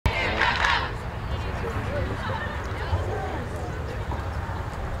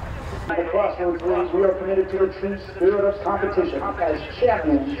Crossroads League, we are committed to a true spirit of competition as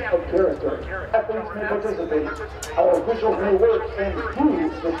champions of character. Athletes may participate, our officials may work, and you,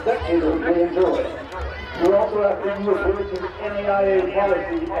 the spectator, may enjoy. We also ask that you adhere to NAIA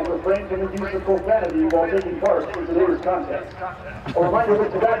policy and refrain from the use of profanity while taking part in today's contest. A reminder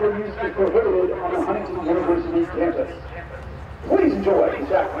that tobacco use is prohibited on the Huntington University campus. Please enjoy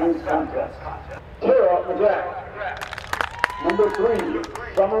this afternoon's contest. Tara McGrath. Number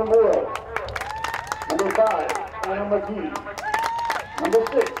 3, Summer Morrow. Number 5, Anna McGee. Number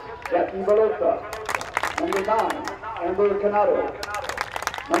 6, Jackie Velota. Number 9, Amber Canado.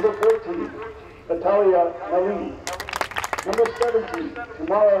 Number 14, Natalia Nalini. Number 17,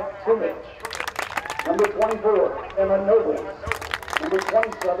 Tamara Trumich. Number 24, Emma Nobles. Number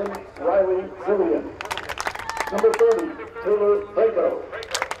 27, Riley Zillian. Number 30, Taylor Vaco.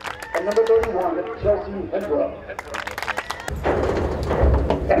 And number 31, Chelsea Hendra.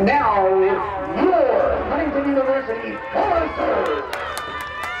 And now, your Huntington University Foresters.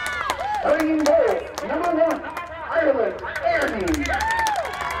 Starting in goal, number 1, Ireland Ernie.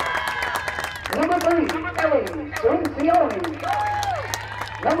 Number 3, Ellie Suncioni.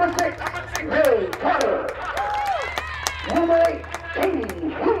 Number 6, Mary Carter. Number 8, Katie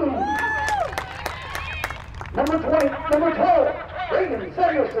Hume. Number 12, Reagan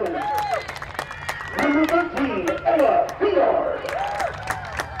Samuelson. Number 13, Ella Fiard.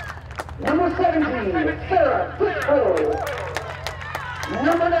 Number 17, Sarah Fitchko.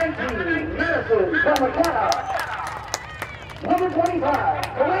 Number 19, Madison Kamakata. Number 25,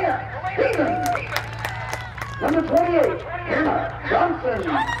 Kalea Stevens. Number 28, Hannah Johnson.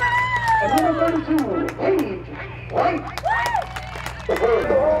 And number 32, Paige White. The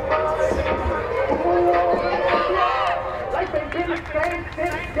like they didn't say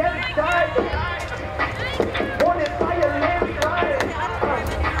since death died. Born it by a landslide.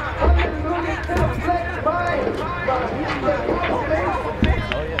 Hallelujah to the flesh mind. God, he's the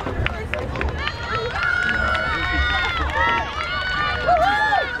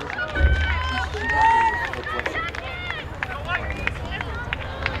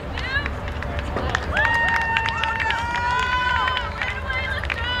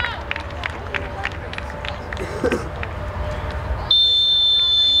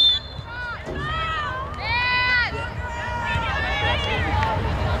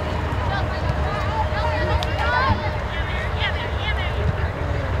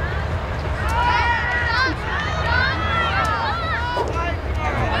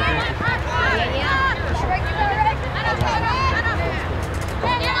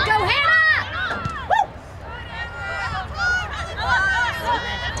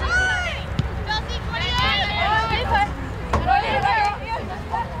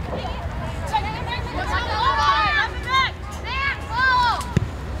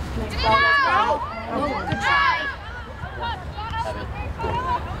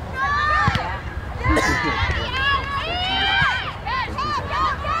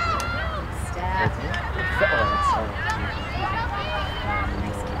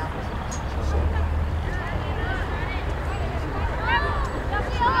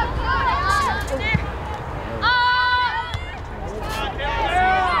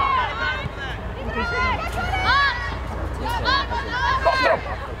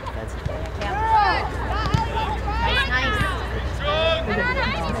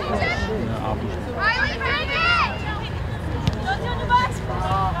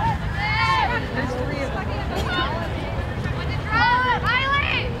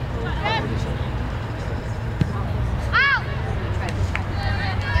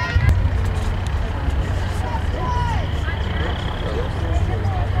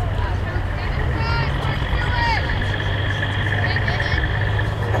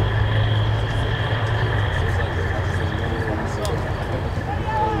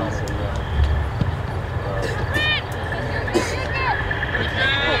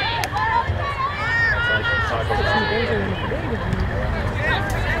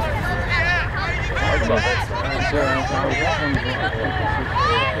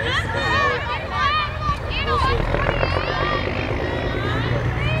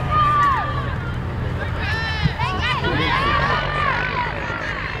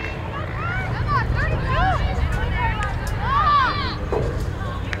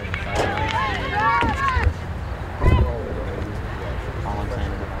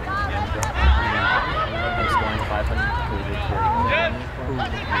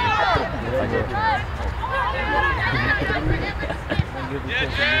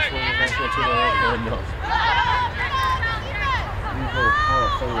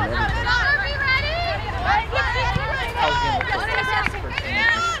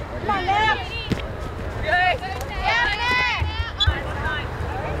Come on, man.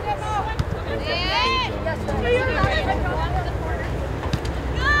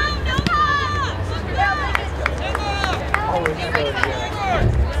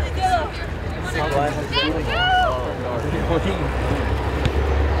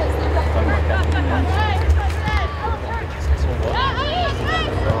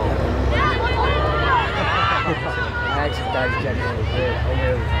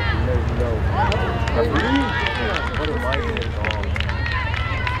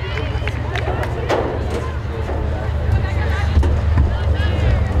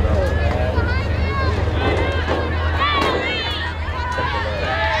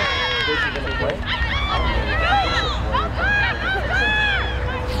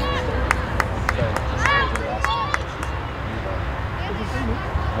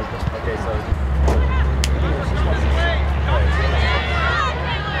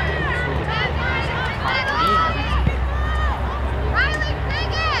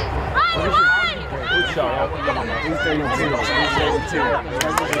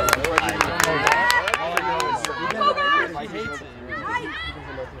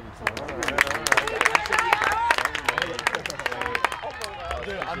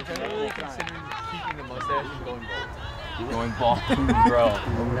 I'm generally considering keeping the mustache and going bald. Going bald, bro.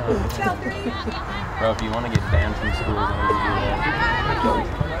 No. Bro, if you want to get banned from school, then you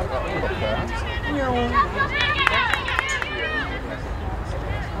do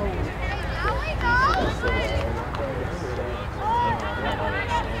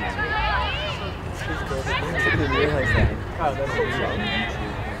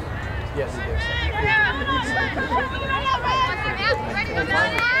Yes, it is.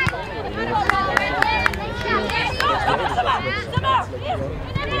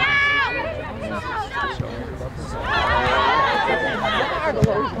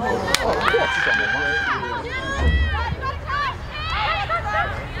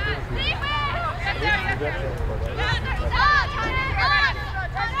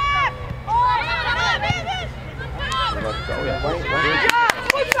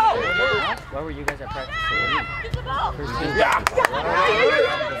 Why were you guys at practice? First team. Yeah.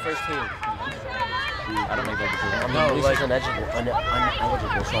 The first team. I don't make that decision. No, like ineligible, so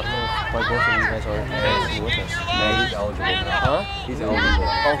I don't know why both of you guys are with us. No, he's eligible. Huh? He's eligible.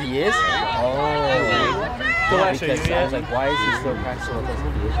 Oh, he is? Oh. Yeah, because I was like, why is he still practicing with us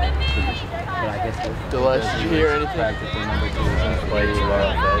if he is? But I guess Delesh, did you hear anything? Practice number 2 is play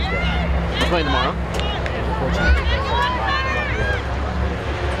tomorrow. You playing tomorrow?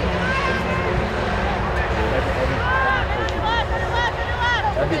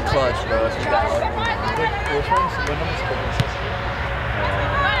 That'd be clutch, bro. If you got What number is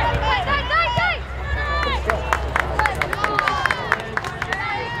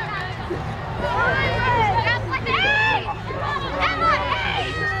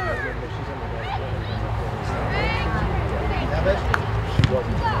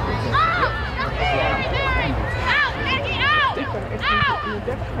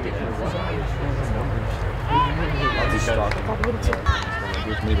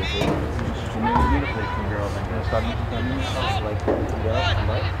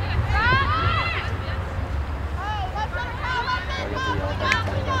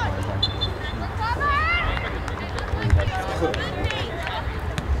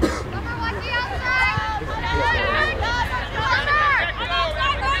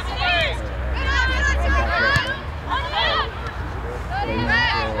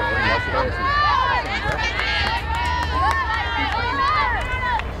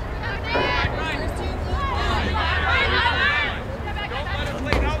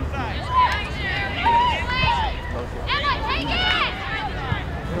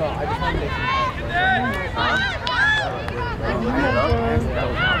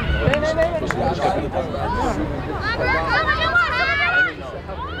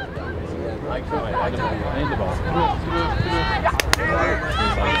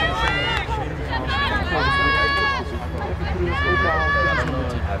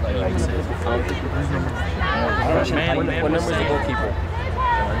What number is the goalkeeper?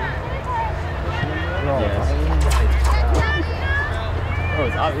 No. Yes. Oh,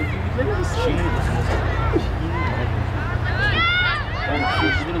 it's obvious.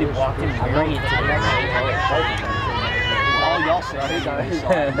 She's literally walking wearing it to the all y'all say.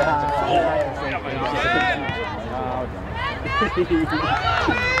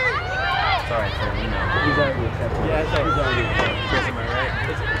 Sorry, sir, you know. He's already accepted. Yeah, it's already accepted. Am I right?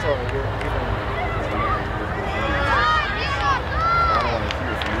 It's all right.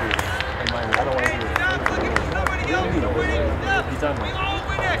 I don't want to hear it. He's done one.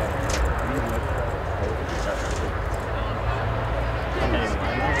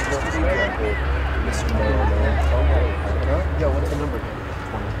 Yo, what's the number?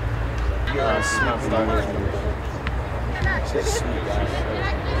 20. Sweet guy.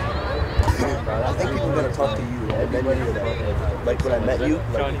 I think people are gonna talk to you, and then like when I met you,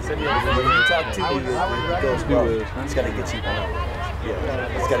 like when you talk to me, it goes well. It's gotta get you out.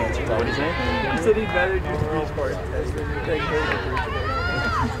 Yeah, it's gotta get you out. What did he say? He said he'd rather do 3 sports.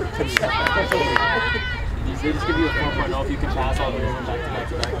 They just give you a 4.0 if you can pass all the way back to back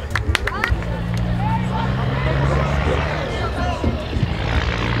to back.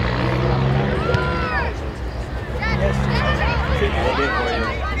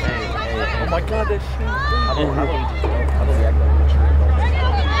 Oh my God, that shit. How do we act like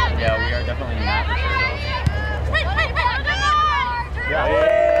Yeah, we are definitely not mature though. Yeah.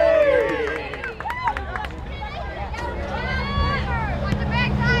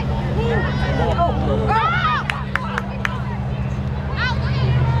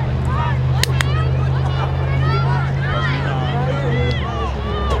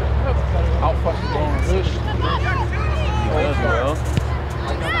 Out fucking going. Good, bro.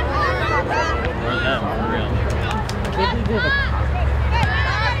 More than them, for real.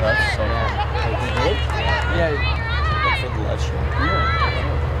 That's so cool. Yeah. For the live stream.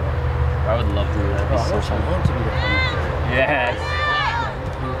 I would love to do that. Oh, I wish I wanted to be the commentator. Yes.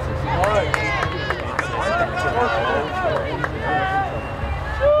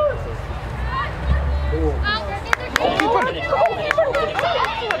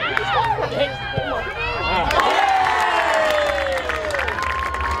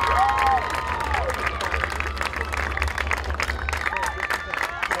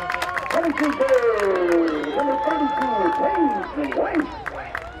 Huntington, number 32, Paisley White.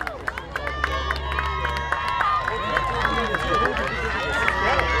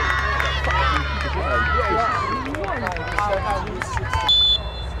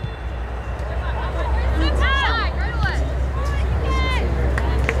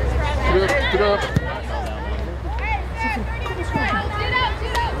 Get up.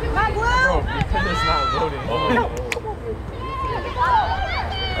 Bro, your pen is not loading.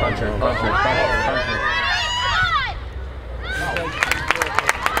 Puncher.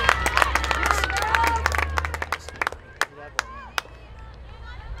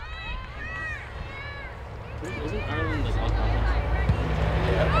 Isn't Ireland the South Conference?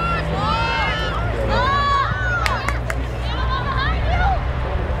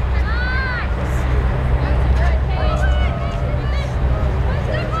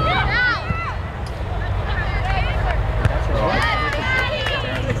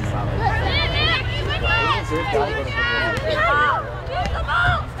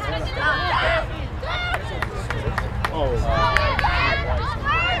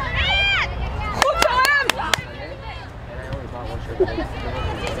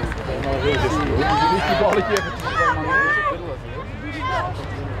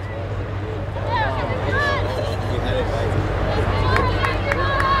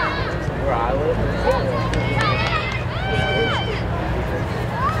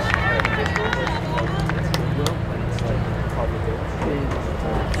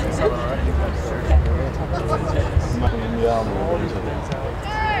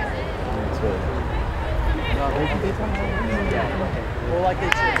 Well, like they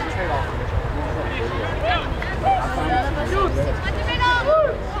trade off.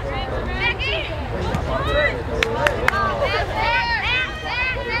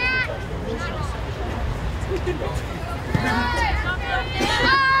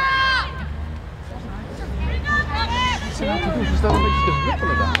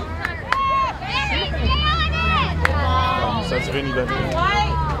 Staat ze weer niet bij me.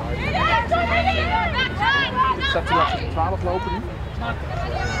 Staat hij laten 12 lopen nu?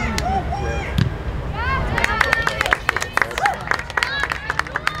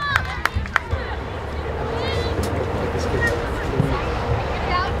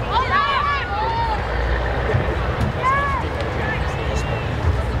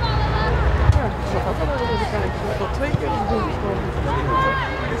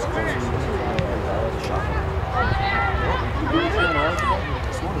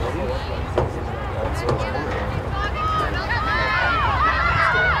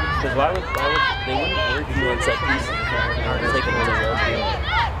 Because why would they wouldn't work you on set pieces if they're taking one of those.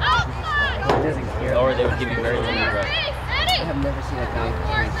 Or they would give you very limited reps. I have never seen a guy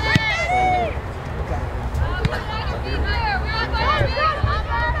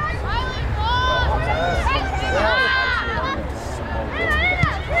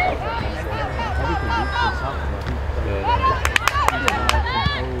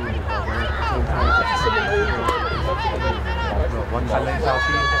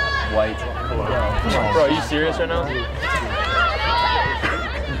White. Bro, are you serious right now?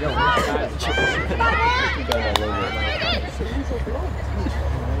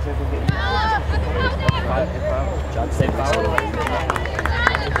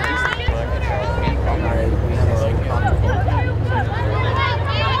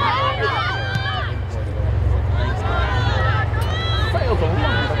 Veel te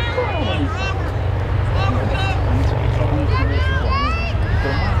lang.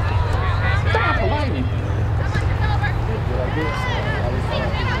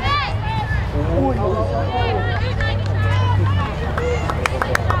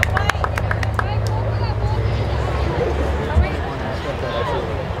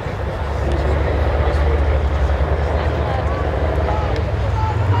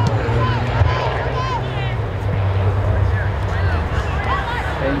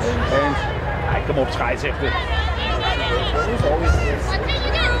 Kom op, scheidsrechter.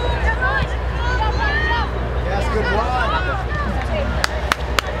 Yes, good one.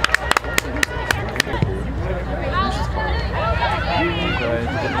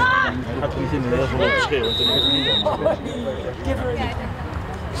 Hij gaat niet in heel veel verschil, want dan is het niet anders.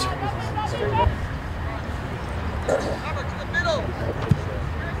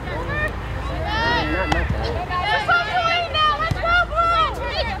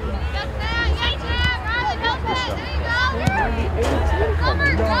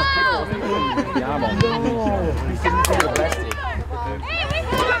 Ja man.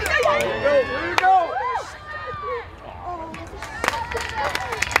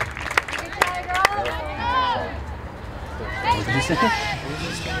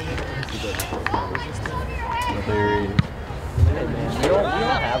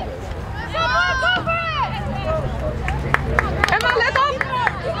 Emma, let op!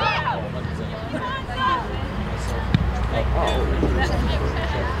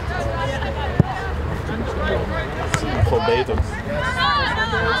 Gewoon beter.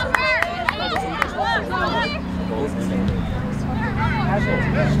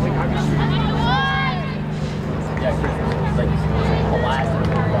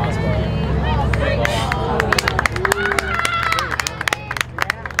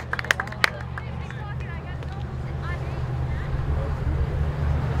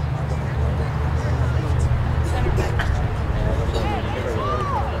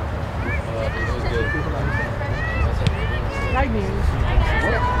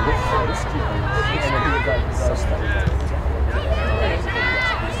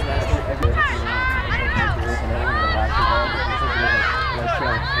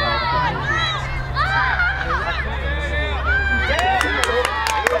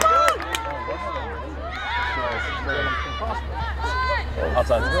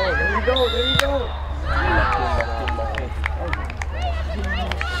 Outside. There you go, there you go.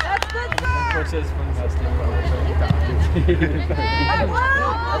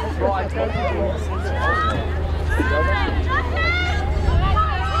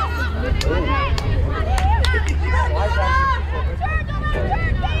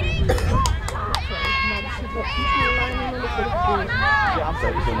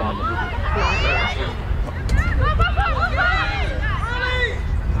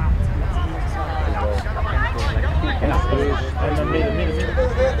 En dan midden.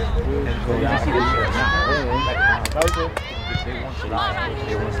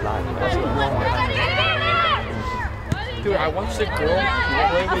 Dude, I watched a girl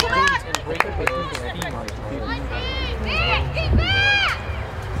play with dudes and break up with dudes' females.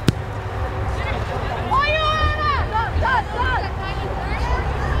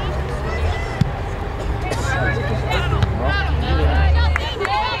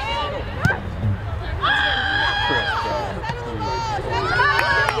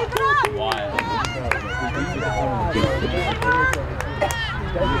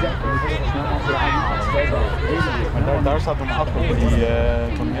 Maar daar staat een achter op die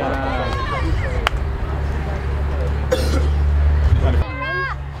van ja.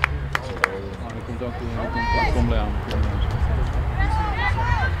 Er komt ook een comble aan.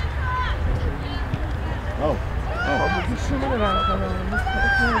 Oh.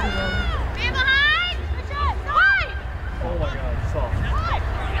 Oh my god, soft.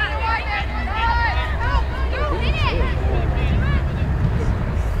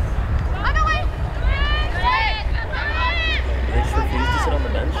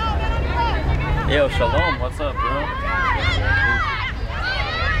 Yo, Shalom, what's up, bro?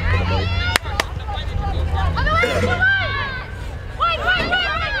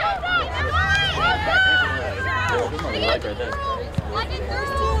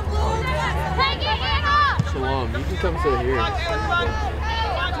 Shalom, you can come sit here.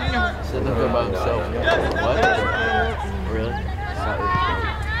 Said nothing about himself. What? Really?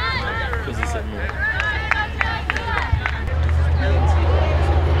 Because he's sitting there.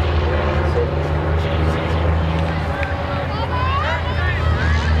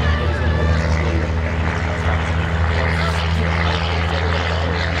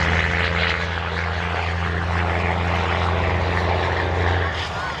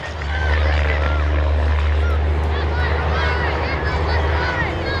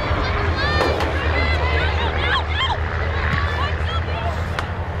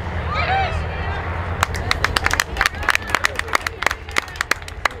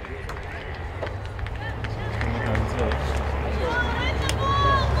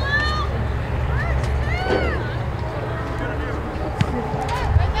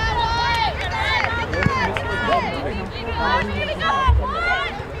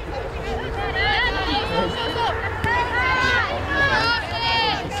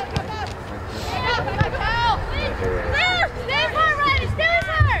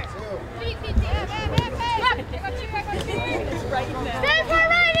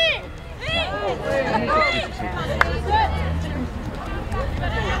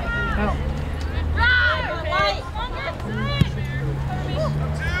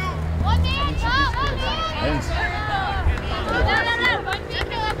 Benz.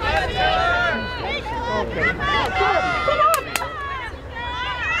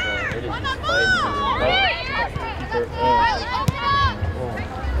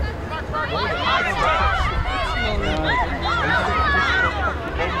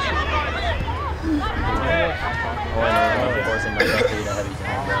 Forcing myself to eat a heavy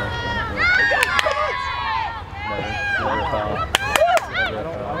time, bro. Never foul.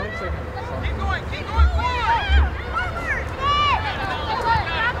 Keep going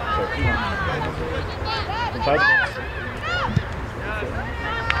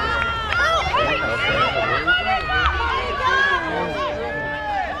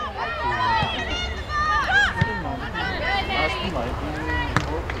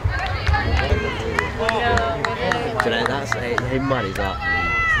Did I not say, hey, money's up?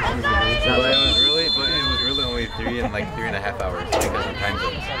 But it was really only 3.5 hours because of time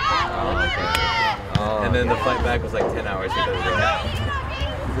zones. Oh, okay. Oh, And then the flight back was like 10 hours because of the time zones.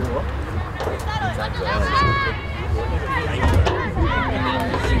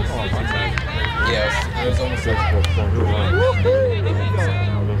 Yes, it was almost like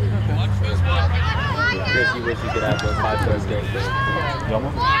Chris, you wish you could have those 5 first games.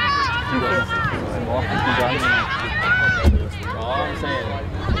 All I'm saying,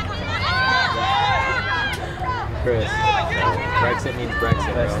 Chris, Brexit means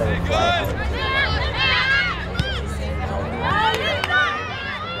Brexit, bro.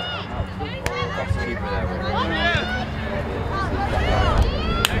 it's cheaper that way.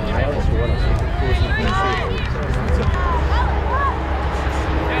 I always want to see the course of the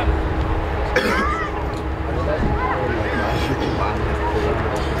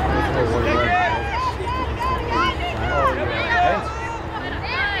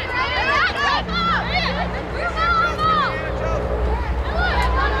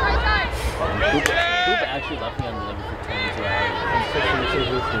Actually left me on the liver for 22 hours. I'm sick of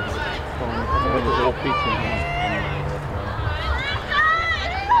the with the little pizza.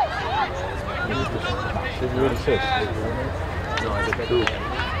 This is really sick. No, I said two.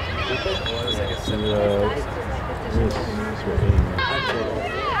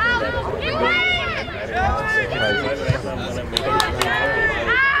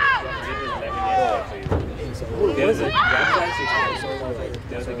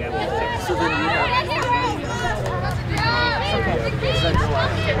 So then you have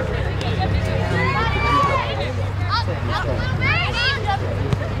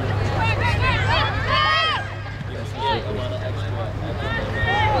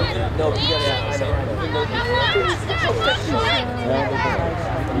No, you gotta.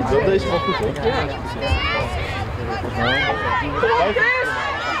 Deze wel goed, hoor.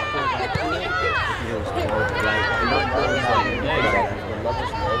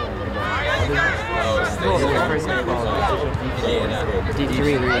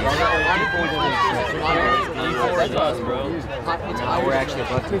 Now we're actually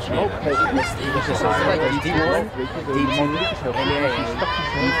above the chain. It's just like D1, D2, NAIA,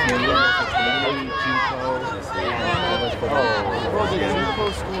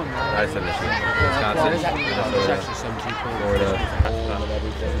 I said Michigan, Wisconsin, Florida,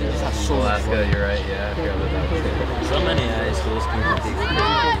 Alaska, you're right, yeah. I forgot about that. So many high schools can compete.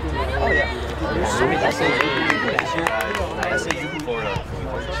 Oh yeah. Florida.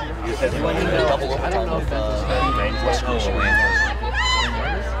 I don't know if that's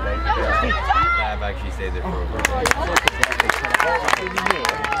I've actually stayed there for a while.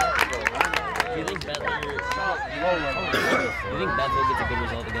 Do you think Bethel gets a good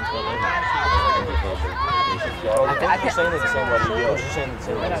result against Butler? I think you're saying it the same way you do. You're saying it the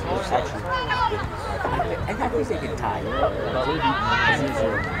same way. Actually, I think they can tie.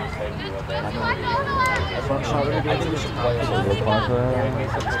 I think we should play a little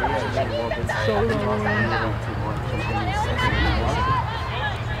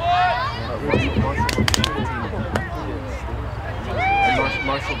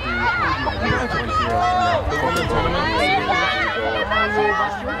Marshall B.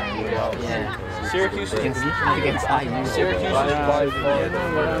 Syracuse against IU. Syracuse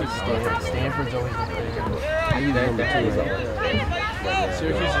Stanford's always IU number 2.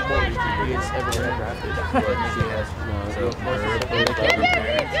 Syracuse is more against everyone drafted.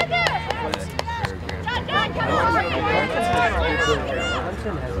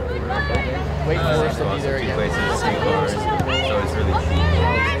 Wait for us to be there again. So it's really cheap.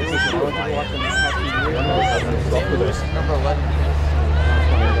 Number 11.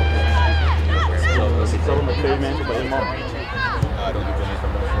 Tell them a third man to play him up. I don't give any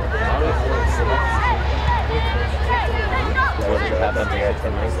happened here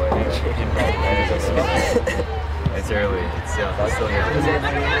tonight. It's early. It's still here.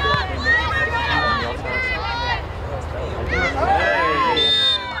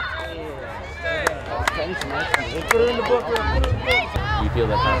 Put it in the book. You feel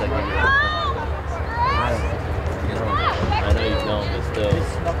that contact maybe? I know you don't, but still.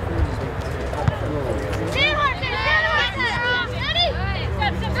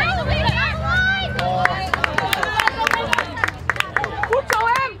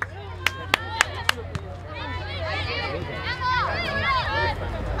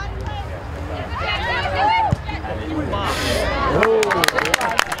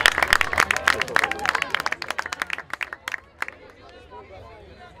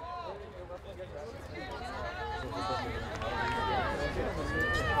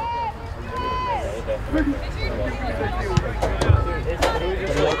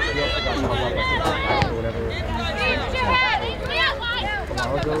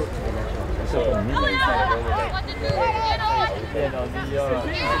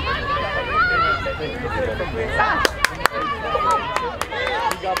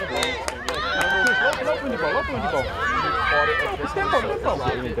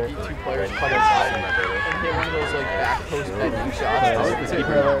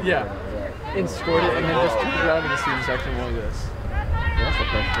 Yeah, and scored it, and then just took it around in the student section like this. That's the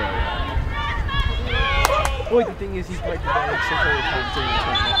first thing. Boy, the thing is, he's like the like 6 other times during the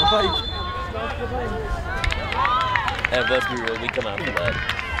tournament. And let's be real, we come out for that.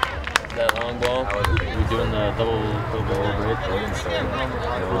 That long ball. We're doing the double bridge.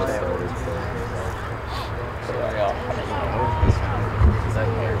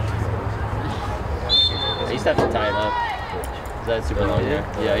 I used to have to tie it up. Is that super long here?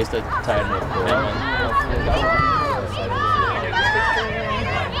 Yeah, I used to tie it up.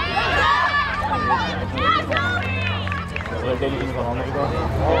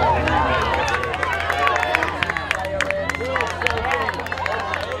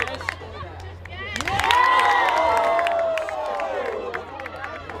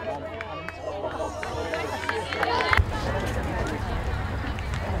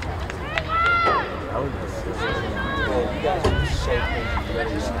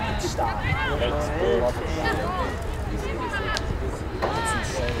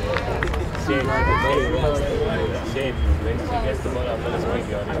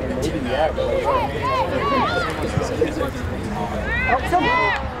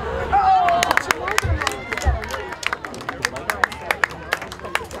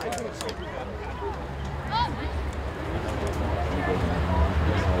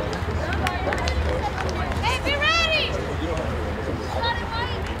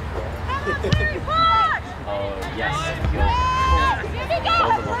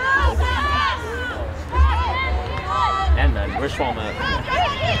 Where's Schwalm at?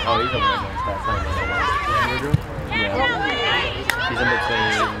 Oh, he's over there going fast. Yeah. He's in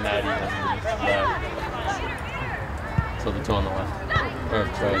between Maddie and left. So the two on the left. Or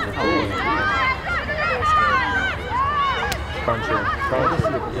sorry, the two. Cruncher.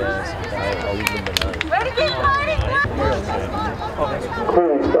 Yes. I'll leave them behind.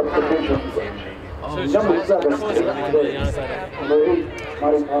 Cleary substitution. Number 7, number 8,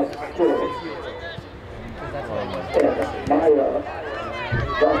 Mighty Pass Cleary. NAIA.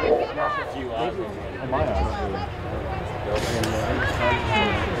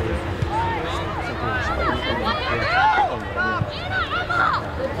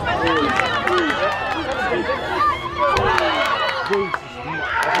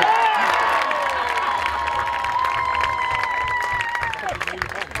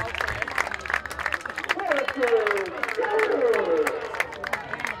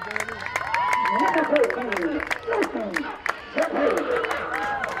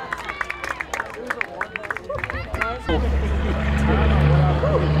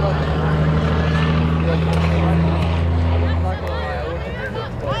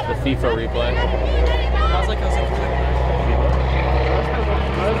 The FIFA replay. I was like, that's why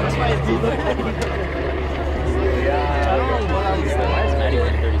it's Maddie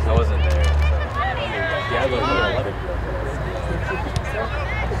went 30. I wasn't there. Yeah, I was 11.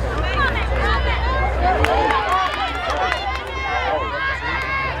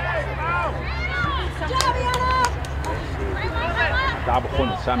 Daar begon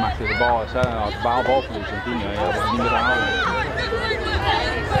het. Zij maakte de bal. Zij had de balverlies en toen was het niet meer te houden.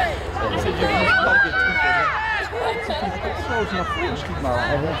 Zo is naar voren schiet maar.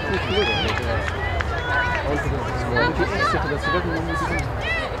 Hij heeft goed geworden. Moet je echt zeggen dat ze dat niet moeten doen.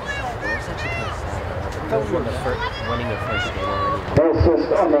 Winning the first game already. No assist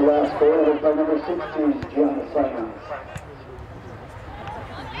on the last goal by number 16, Gianna Simons.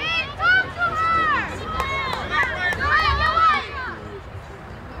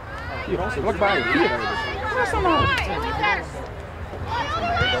 Look by it.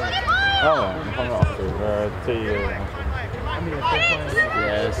 Oh, I'm off to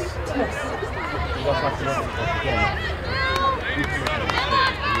Yes.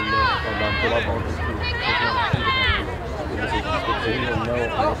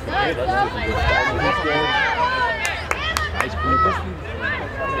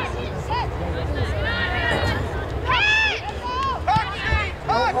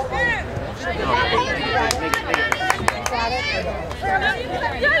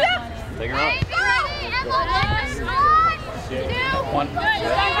 Take her out. One.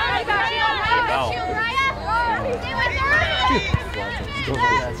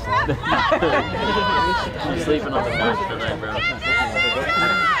 I'm sleeping on the couch tonight, bro.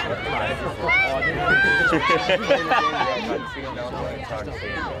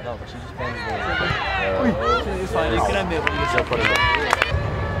 It's fine. You can admit when you Put it up.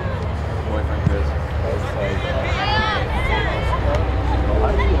 Boyfriend Chris.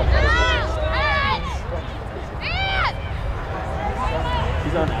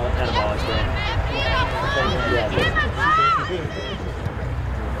 He's on anabolics, bro.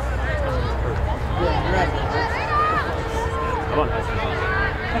 Come on.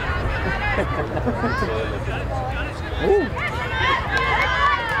 Ooh.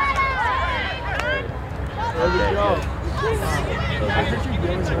 There we go.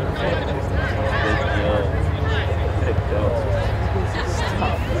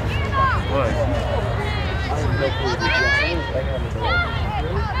 What?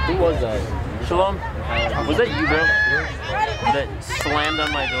 Who was that? Shalom? Was that you, bro? That slammed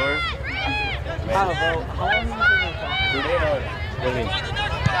on my door? How long have you been talking? What do you mean?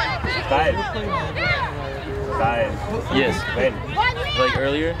 5. Yes. When? Like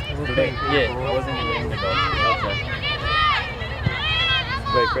earlier? Today? Yeah. I wasn't even in the dog. Okay.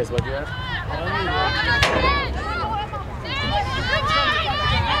 Wait, Chris, what'd you have?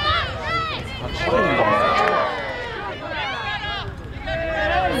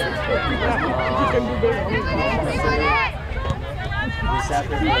 We sat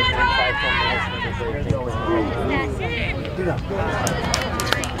there for like 5-10 minutes.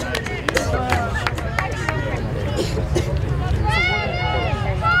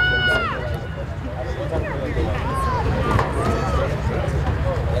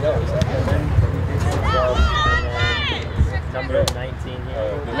 Number 19 here.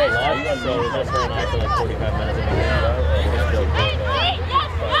 So just her and I for like 45 minutes.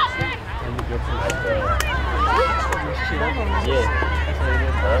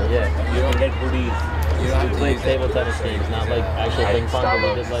 Yeah. You don't get booties. We played table tennis games, not like actual ping pong,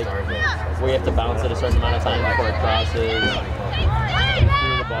 but we did like where you have to bounce it a certain amount of time before it crosses. We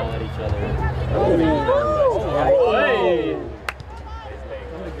threw the ball at each other. Hey!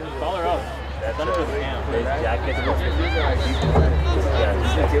 Call her up. Send her to the camp. Jackets.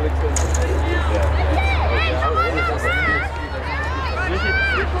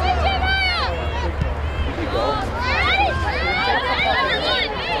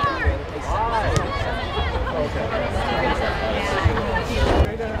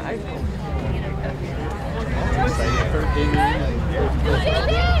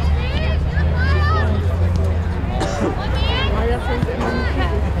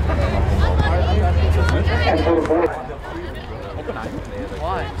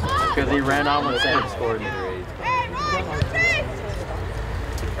 Why? Because he ran on when Sam scored.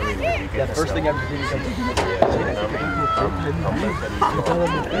 Yeah, first thing ever did is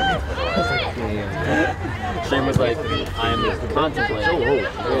Shane was like, I am contemplating.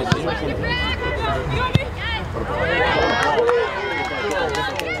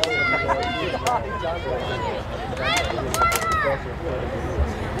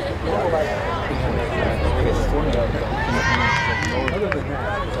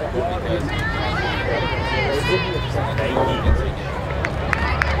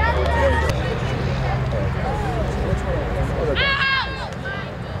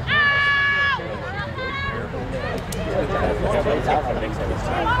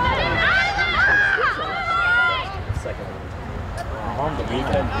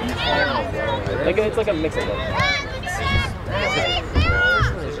 Like it's like a mix of them.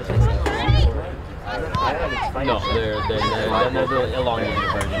 No, they're the elongated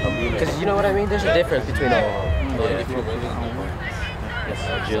version. Because you know what I mean? There's a difference between all of them.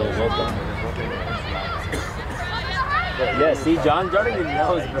 Yes, Jill, welcome. Yeah, see, John already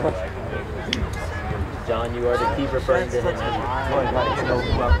knows, bro. John, you are to keep referring to him as How do you know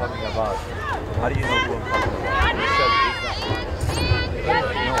who I'm talking about? How do you know who I'm talking about?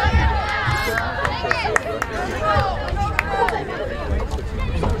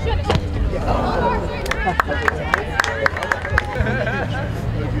 I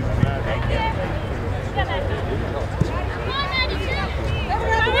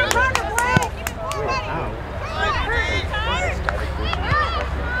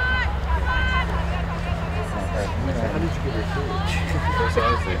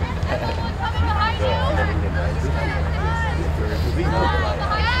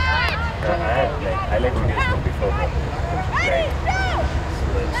like to do this one before, but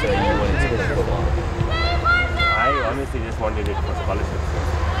so you wanted to play football? I honestly just wanted it for scholarships.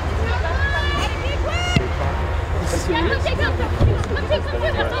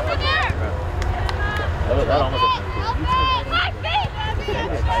 That almost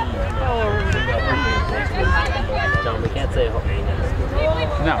John, we can't say a whole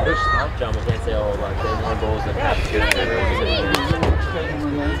No, there's not. John, we can't say a whole lot. There's more goals than half the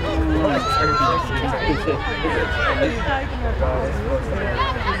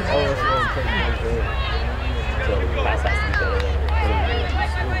So pass has to be better than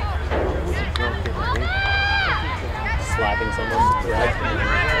slapping someone.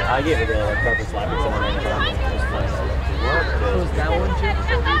 I gave it a purpose slapping someone in the front. Was that one, Jim?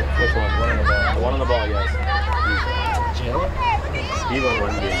 Which one? One on the ball. The one on the ball, yes. He won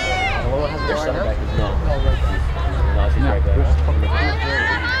one game. Their center back is no, she's right back.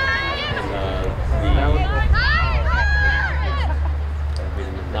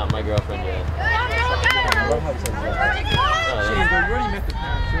 Not my girlfriend yet. You already met the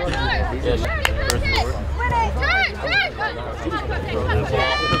parents. Yeah, first word.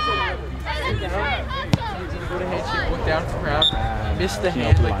 Good handshake, went down for grab, missed the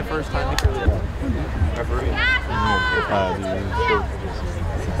hand like the first time they threw it. Referee.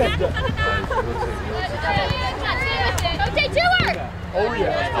 Oh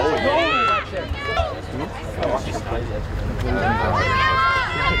yeah. Oh yeah.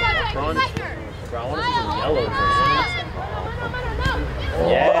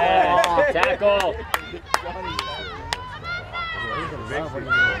 Yeah, tackle.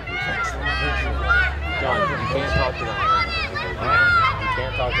 John, you can't talk to that. You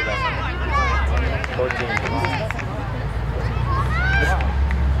can't talk to that. 14.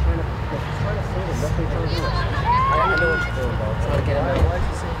 I know what you're doing, bro. It's not getting out.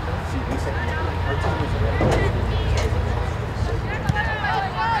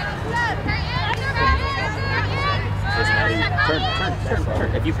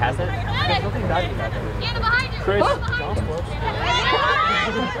 Turn. If you pass it, there's nothing bad in that. Chris.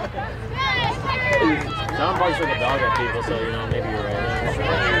 John barks like a dog at people, so you know, maybe you're right.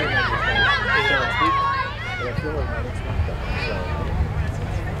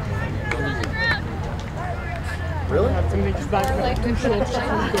 Really? I think he's back like two shorts.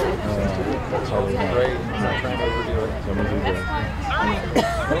 That's all we want. Right. I'm not trying to overdo it. So I'm going to do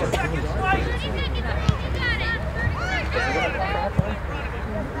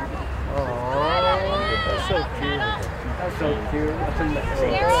that's so cute. That's so cute.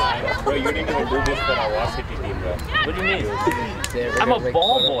 Bro, you didn't even do this for our varsity team, bro. What do you mean? I'm a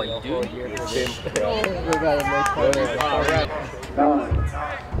ball boy, dude. 9, 8, 7,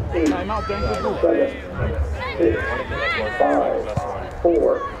 6, 5,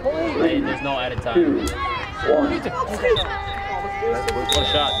 4, 3, Hey, there's no added time. 2, 1. What a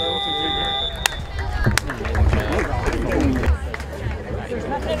shot.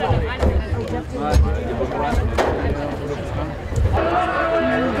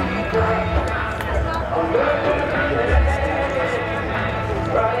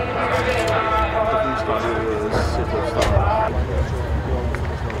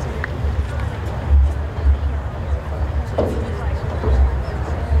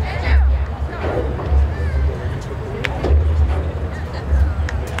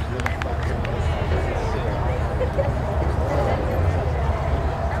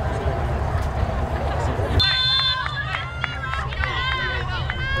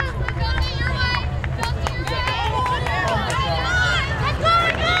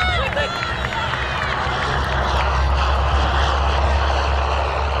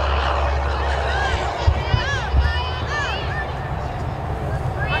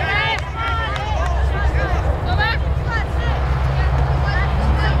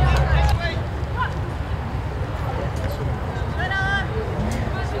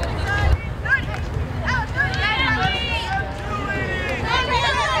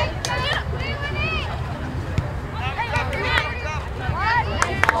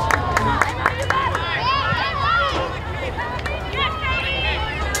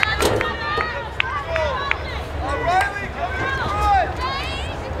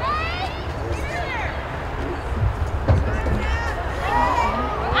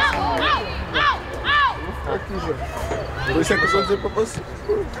 Por isso é que eu vou dizer pra você.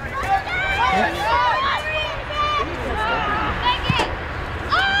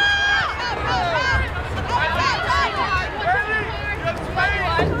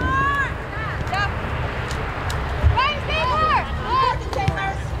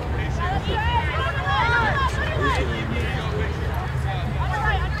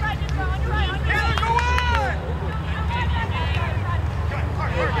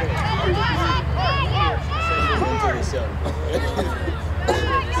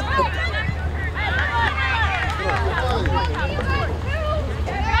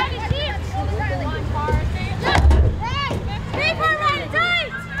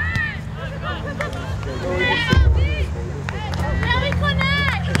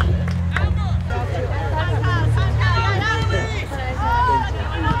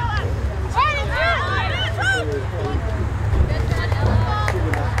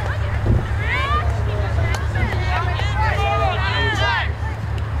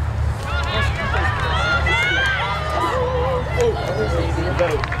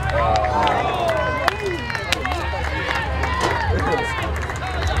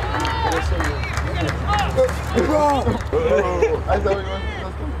 I thought we were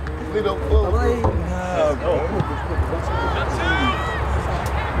little close.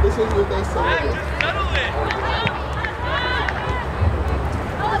 This is what they said.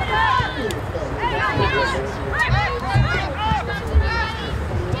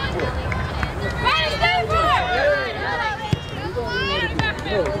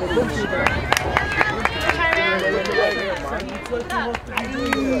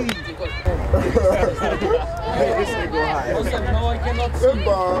 No, I cannot see. Good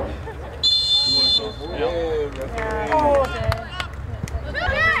ball. Good job.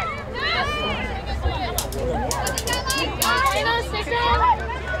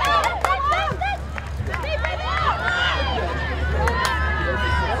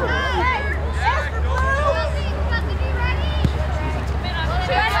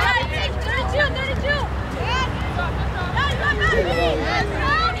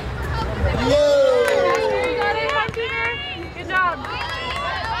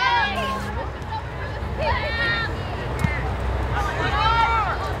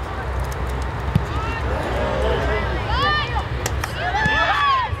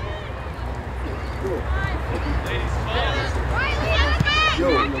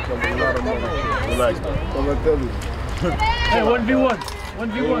 Relax, man. I'm gonna tell you. Hey, 1v1.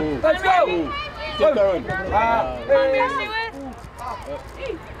 1v1. Let's go! Take that one.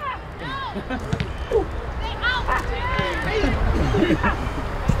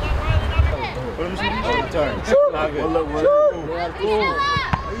 Turn.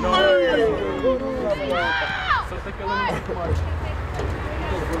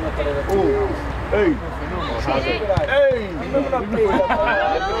 Hey.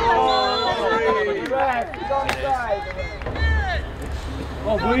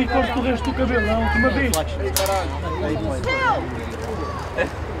 Oh, vou aí corto o resto do cabelo, é a última vez.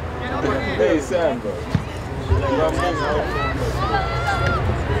 Hey, Sam, bro.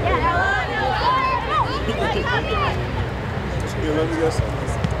 Here, let me get some.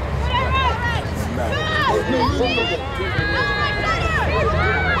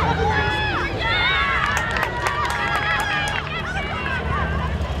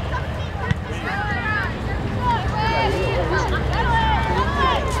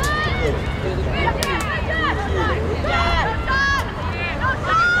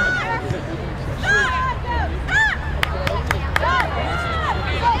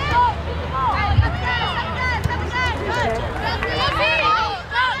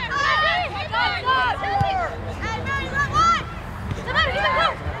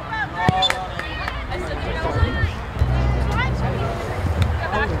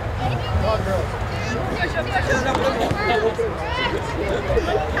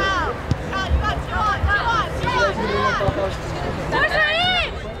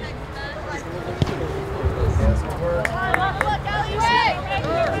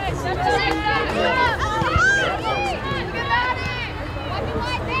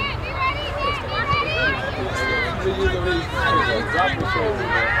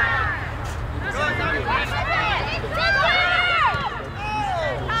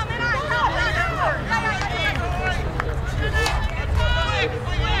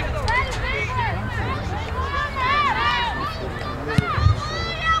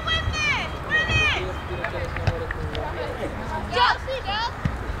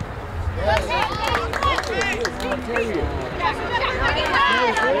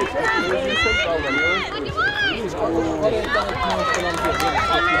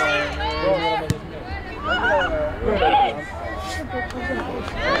 Não,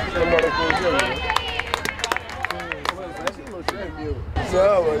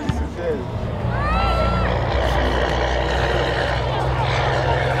 mas isso é sério.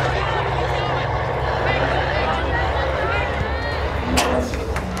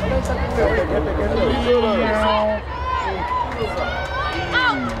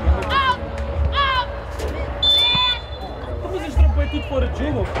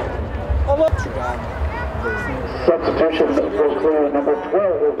 Substitution for player number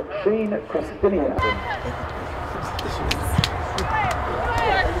 12, Shane Cristinia.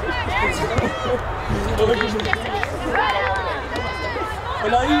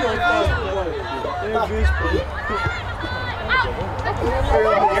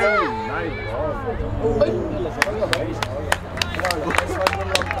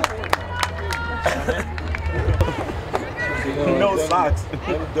 No socks.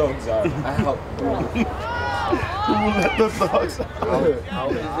 Them dogs are out. Who let the dogs out,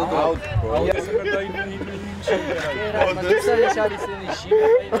 bro? Mas não precisa deixar de ser em China.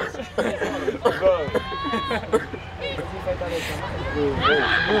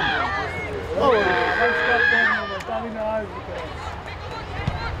 Vai estar tá ali na árvore,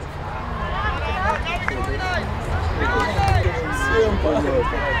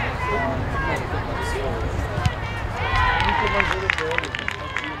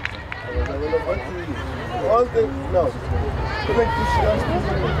 Ontem, não. Como é que tu chegaste?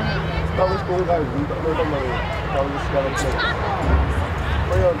 Estavas com um gajo, não também. Estavas a chegar aqui.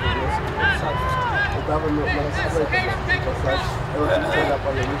 Foi ontem, eu estava na bicicleta, passaste, ela tinha que olhar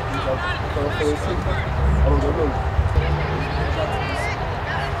para mim e já estava falecido. Alongamento.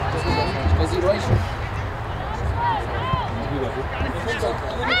 Os heróis.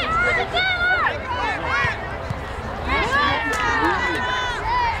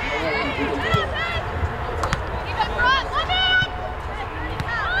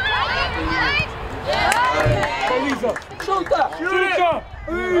 Chuta! Chuta!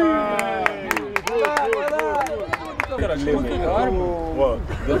 What?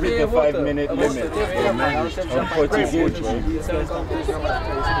 This is the 5-minute limit on Portuguese,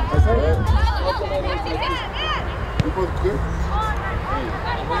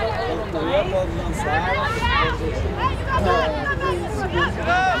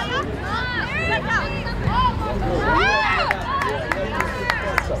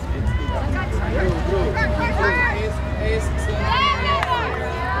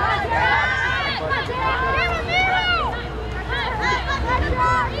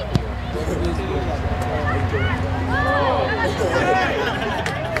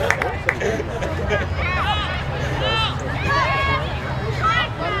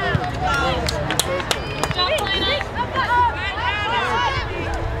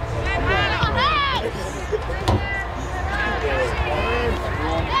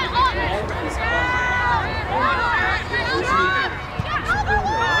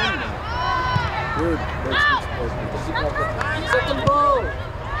 Second ball!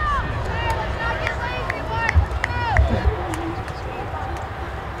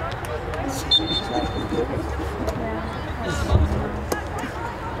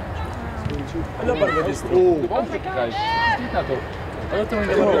 Olha a barba desse tipo. Bom que cai. Olha o tamanho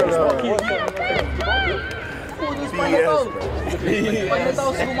da barba. Foda-se, Pai Natal. Pai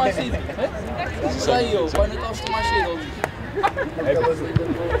Natal chegou mais cedo. Isso aí, ó. Pai Natal chegou mais cedo.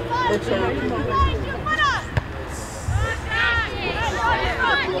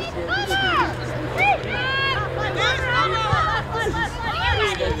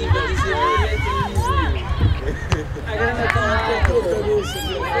 Agora Natal não tem toda cabeça.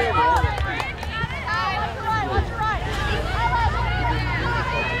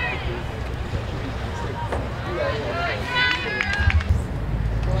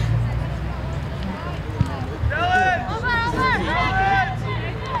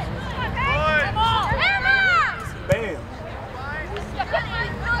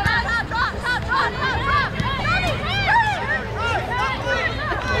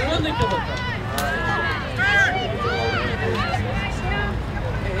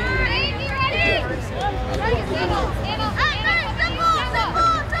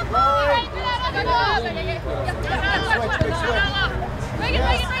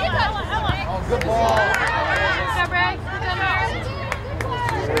 Good ball.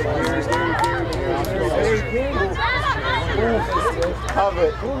 Have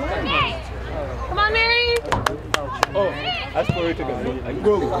it. Come on, Mary. Oh, that's for you to go.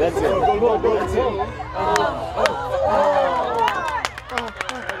 Go. That's it. Go. That's it.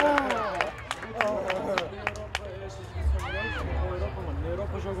 Na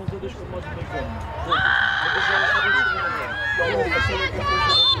Europa jogam todas com modo mecânico.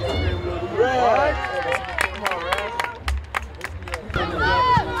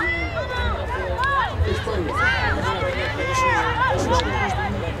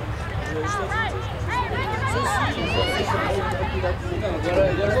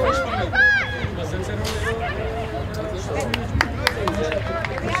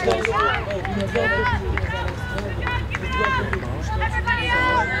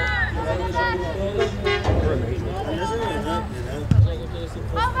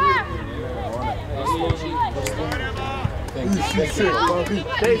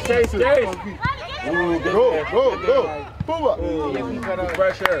 Stay. Go. Puma.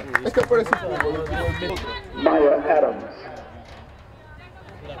 Pressure. NAIA Adams.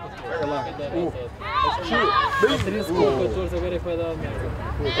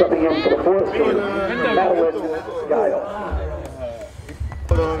 Stepping in for the fourth game, Madeline Guile.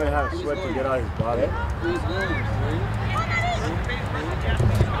 Put on and have sweat to get out of his body.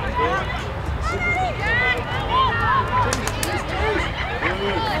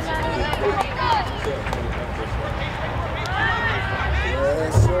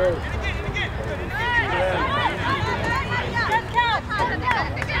 Yes, sir.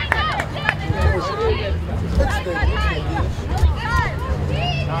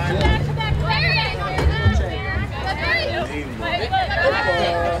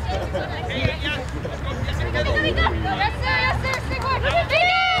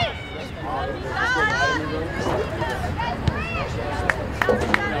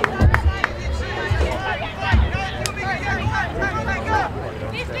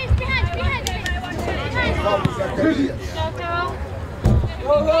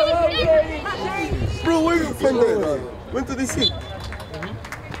 Bro, where you from there? Went to DC.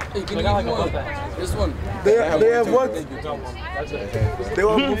 This one. They have what? They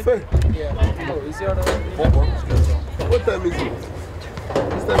want buffet. What time is it?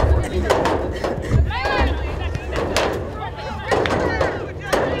 It's time 14.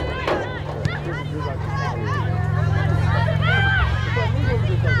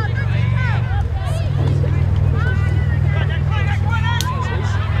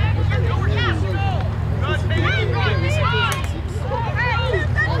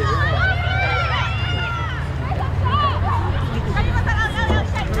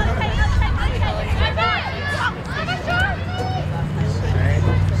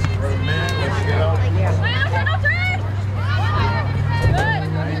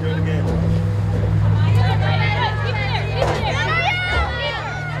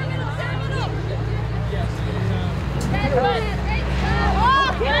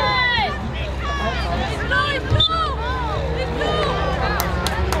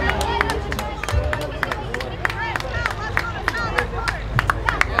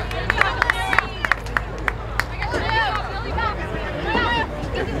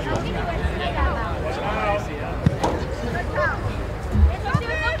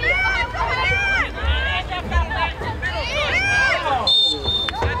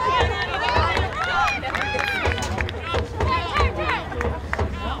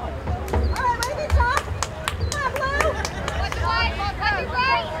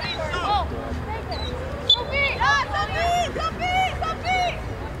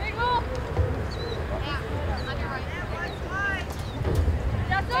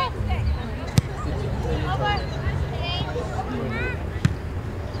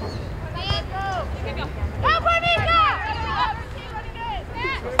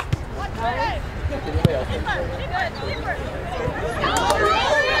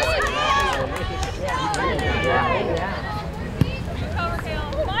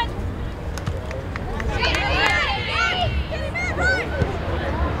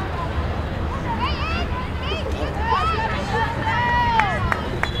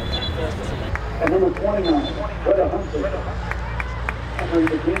 And number 29, Greta Hunter, entering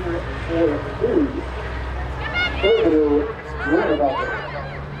the game for Cleary, Conservative Runabout.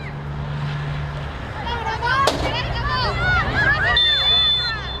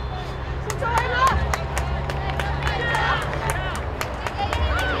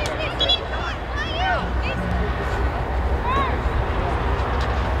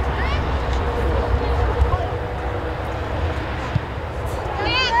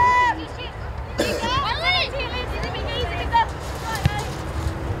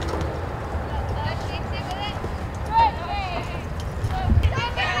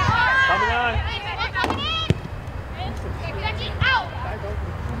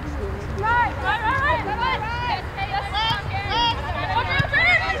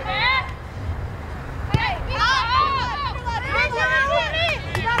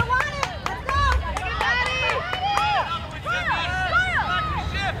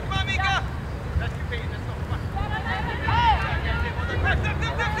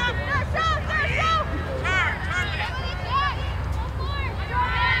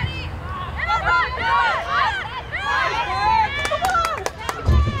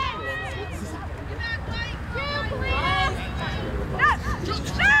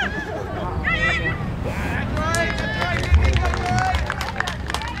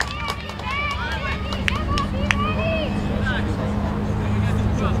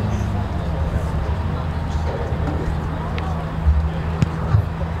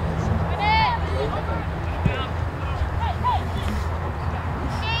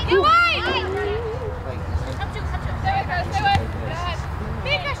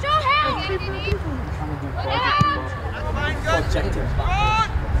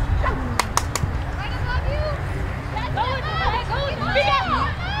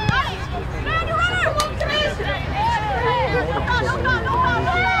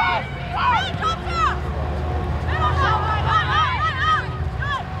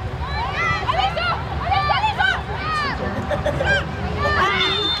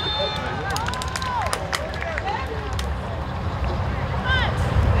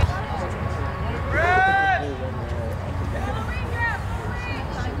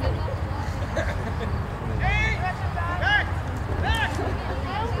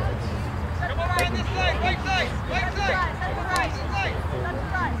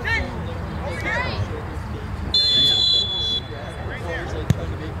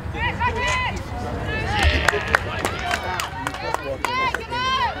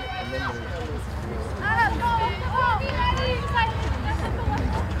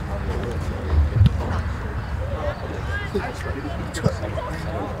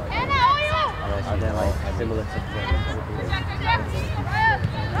 Are they like similar to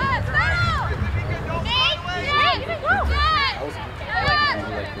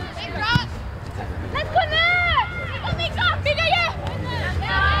Let's connect! Mika! Mika, yeah!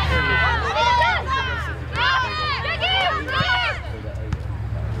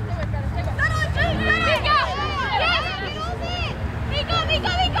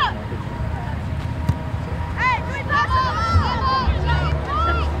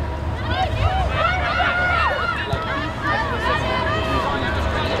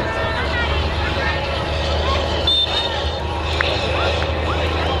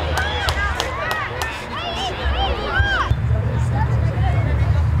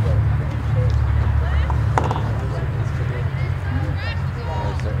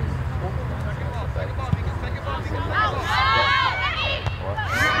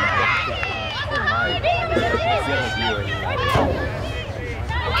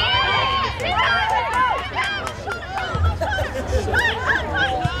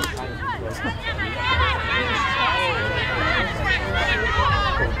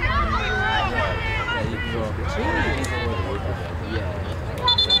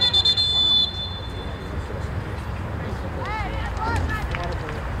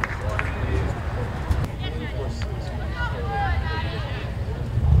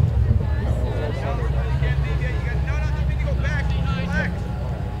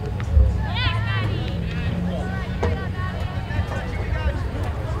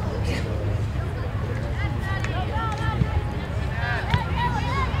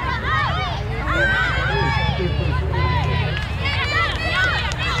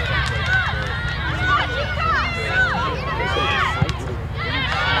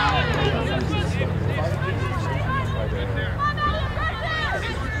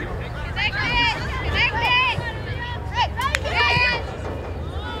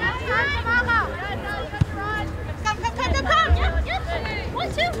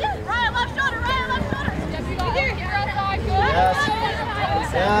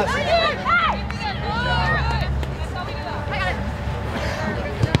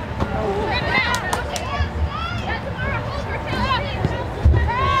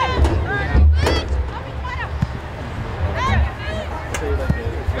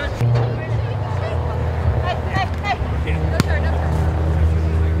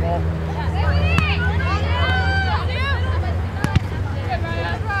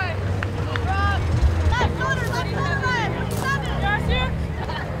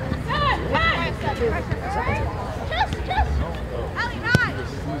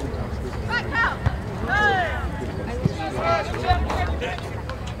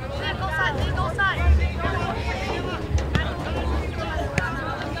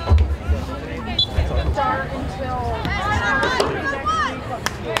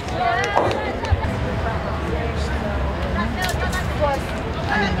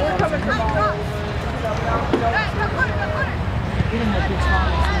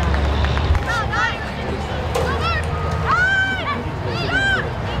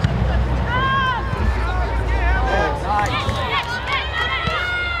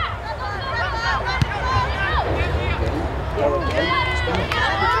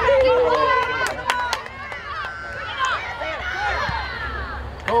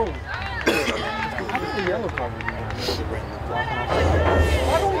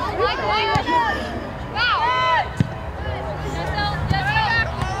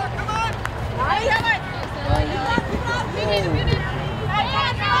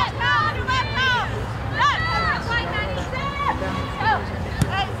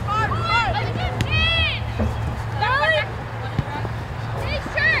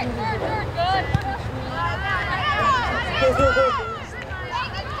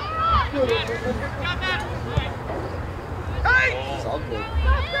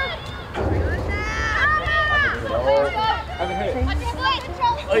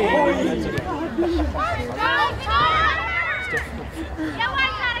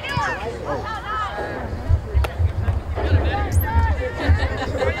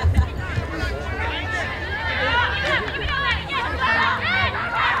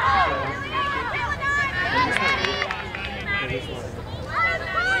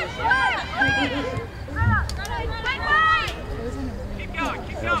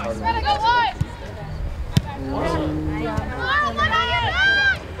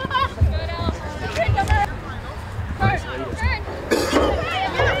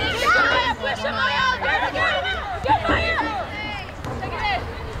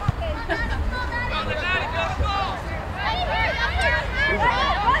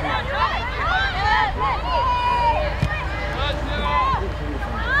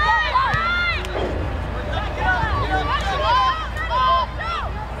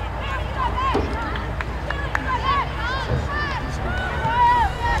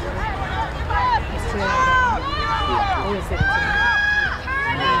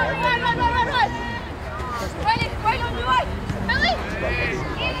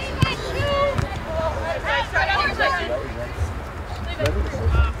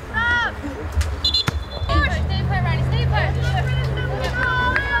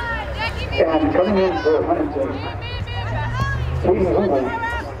 And coming in for Huntington, Katie Hoover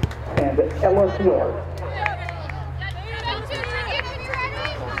and Ella Fior.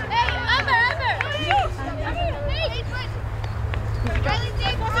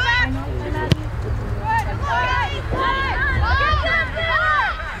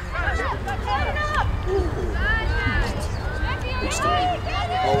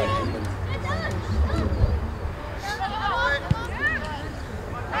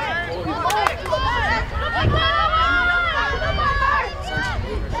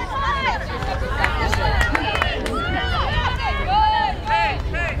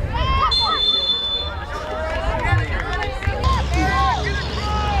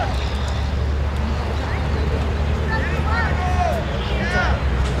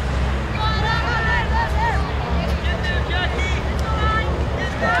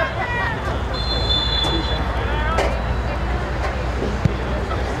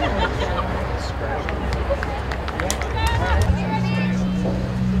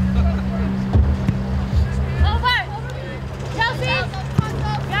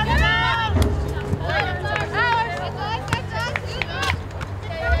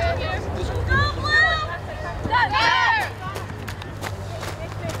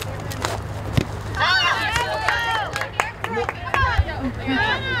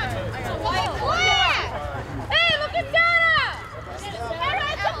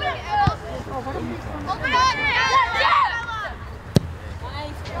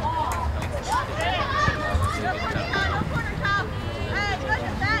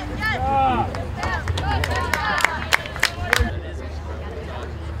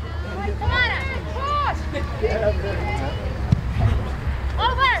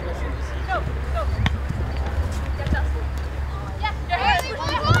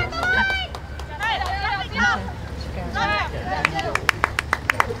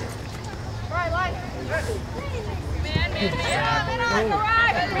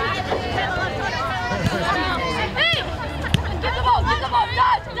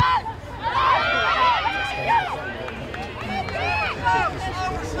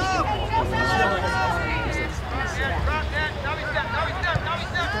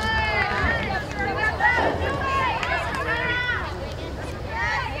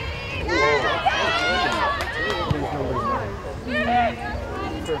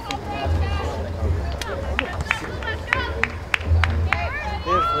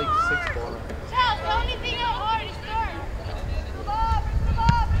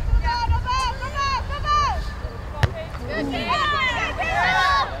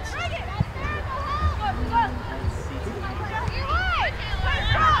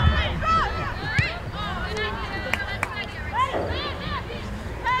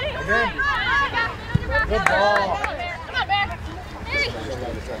 Good ball. Come on, Bear.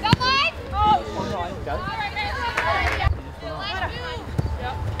 Got mine?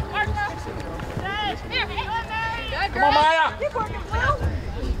 Come on, Maya. Keep working, Will.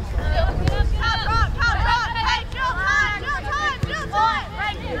 Top, rock, top, rock. Hey, Jill time, Jill time, Jill time.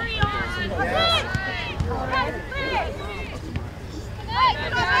 Right, 3 on. Right, 3. Hey,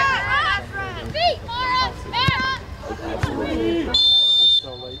 come on, Mara. Feet, Mara. Mara.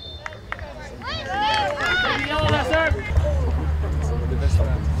 So late.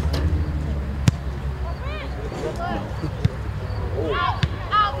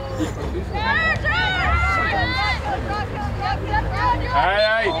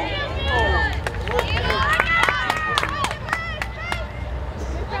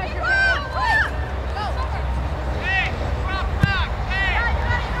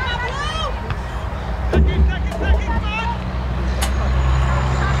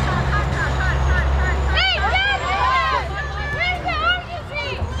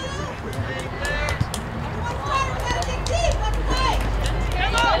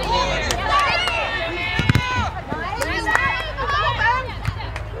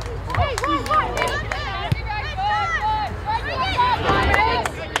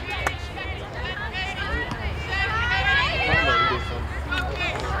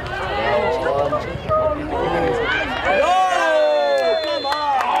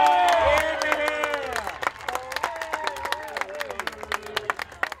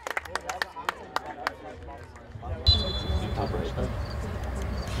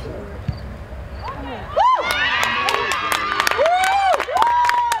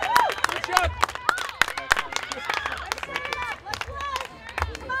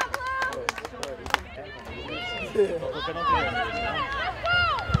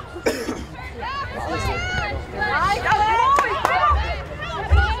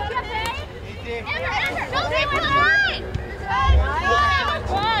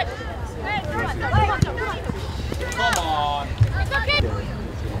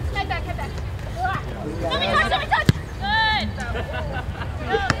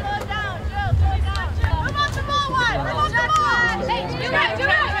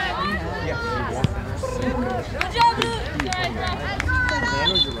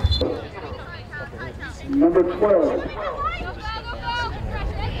 Number 12,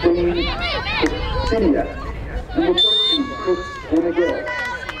 Jane Cecilia. Number 13, Chris Miguel.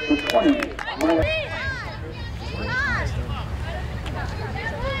 Number 20, Maya.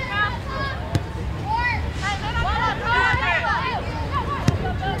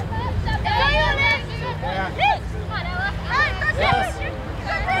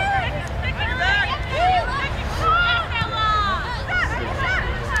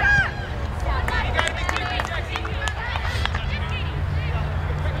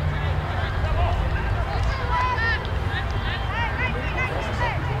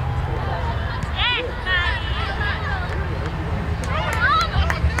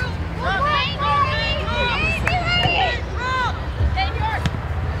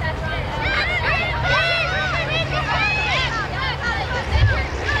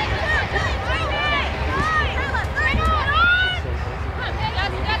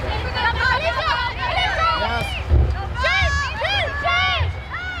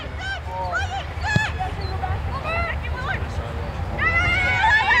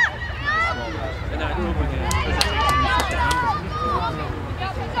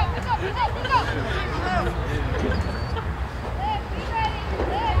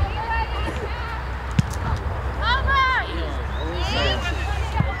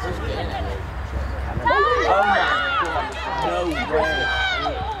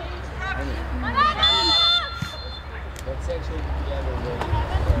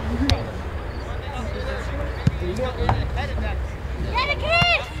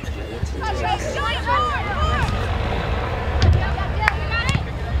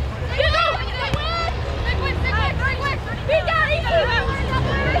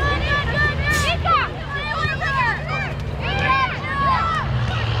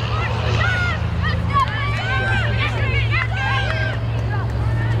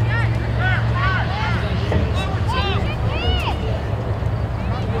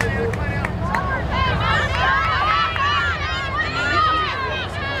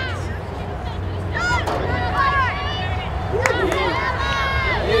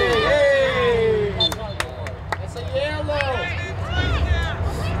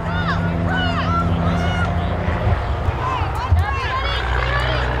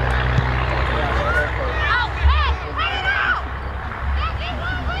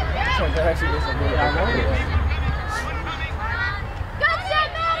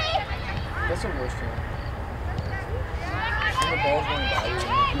 That's the worst thing. When the ball's going by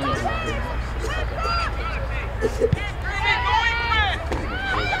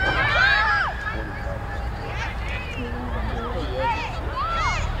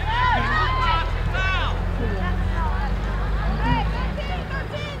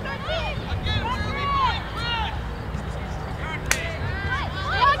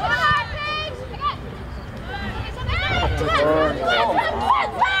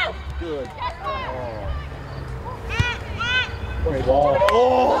Good. Great ball.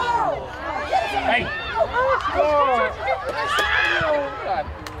 Oh! Hey!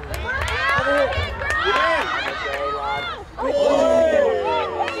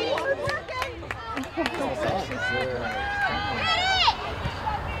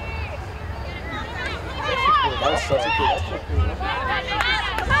 That's such a good.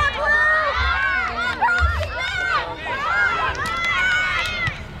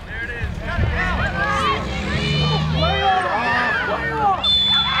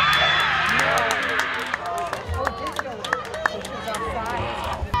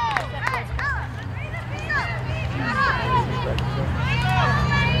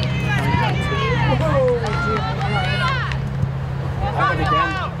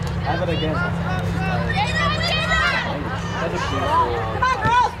 Have it again. That's a beautiful. Come on,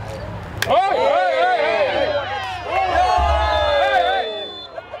 girls! Hey!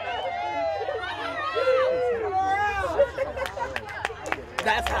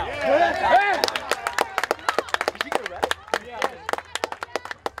 That's how. Did you get a rest?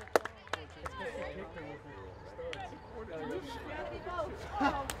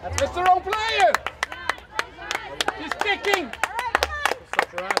 That's Mr. O'Brien! He's kicking!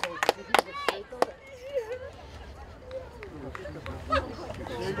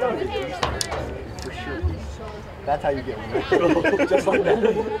 That's how you get one. Just like that.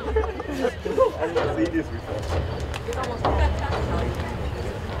 I didn't see this before.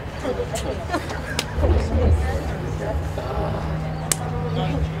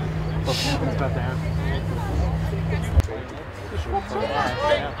 What's about to happen?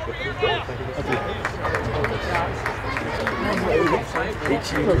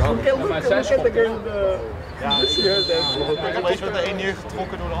 Maar zij schopt. Ja, Opeens werd de een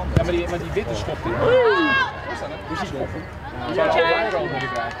neergetrokken door de ander. Ja, maar die witte schopt in. Hoe is die schoppen? Die zou allebei rood moeten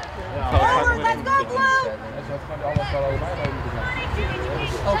krijgen. Let's go, Blue! En ze had gewoon allemaal wel allebei rood moeten krijgen.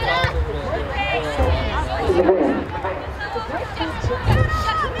 Come on!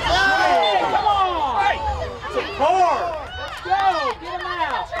 Support! Let's go! Get him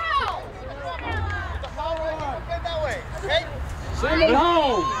out! Get that way, okay? Send it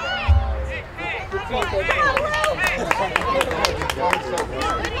home!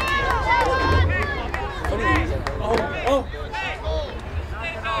 Oh!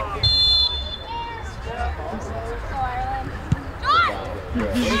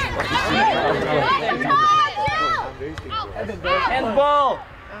 Handball!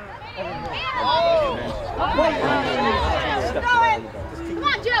 Come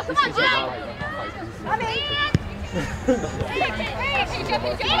on, Joe! Come on, Joe! Come in! Nine, 8,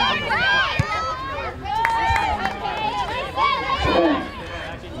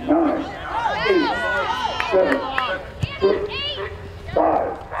 7,